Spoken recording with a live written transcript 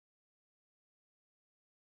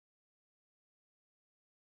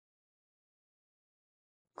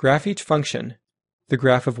Graph each function. The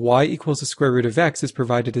graph of y equals the square root of x is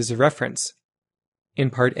provided as a reference. In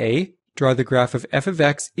part A, draw the graph of f of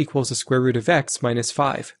x equals the square root of x minus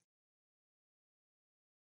 5.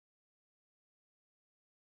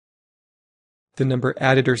 The number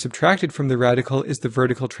added or subtracted from the radical is the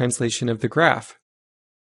vertical translation of the graph.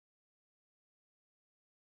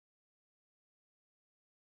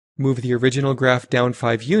 Move the original graph down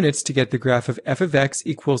 5 units to get the graph of f of x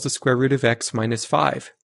equals the square root of x minus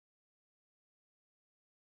 5.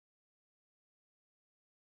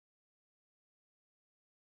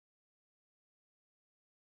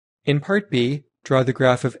 In part B, draw the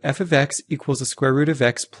graph of f of x equals the square root of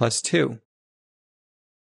x plus 2.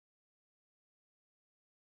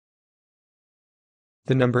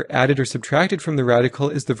 The number added or subtracted from the radical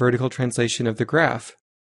is the vertical translation of the graph.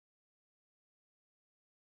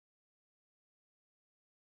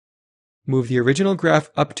 Move the original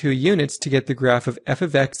graph up 2 units to get the graph of f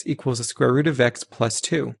of x equals the square root of x plus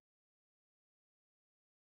 2.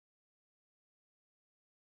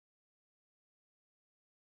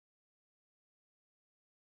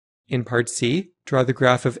 In part C, draw the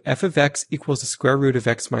graph of f of x equals the square root of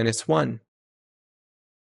x minus 1.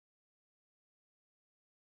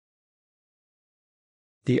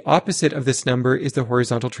 The opposite of this number is the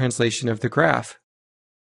horizontal translation of the graph.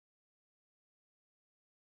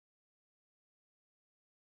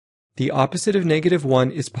 The opposite of negative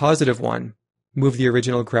 1 is positive 1. Move the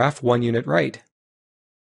original graph 1 unit right.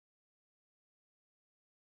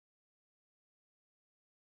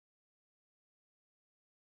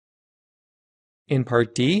 In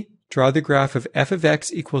part D, draw the graph of f of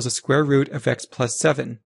x equals the square root of x plus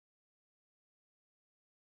 7.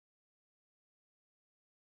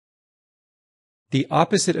 The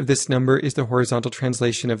opposite of this number is the horizontal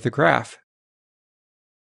translation of the graph.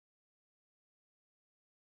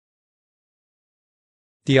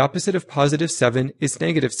 The opposite of positive 7 is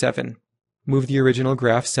negative 7. Move the original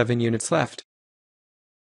graph 7 units left.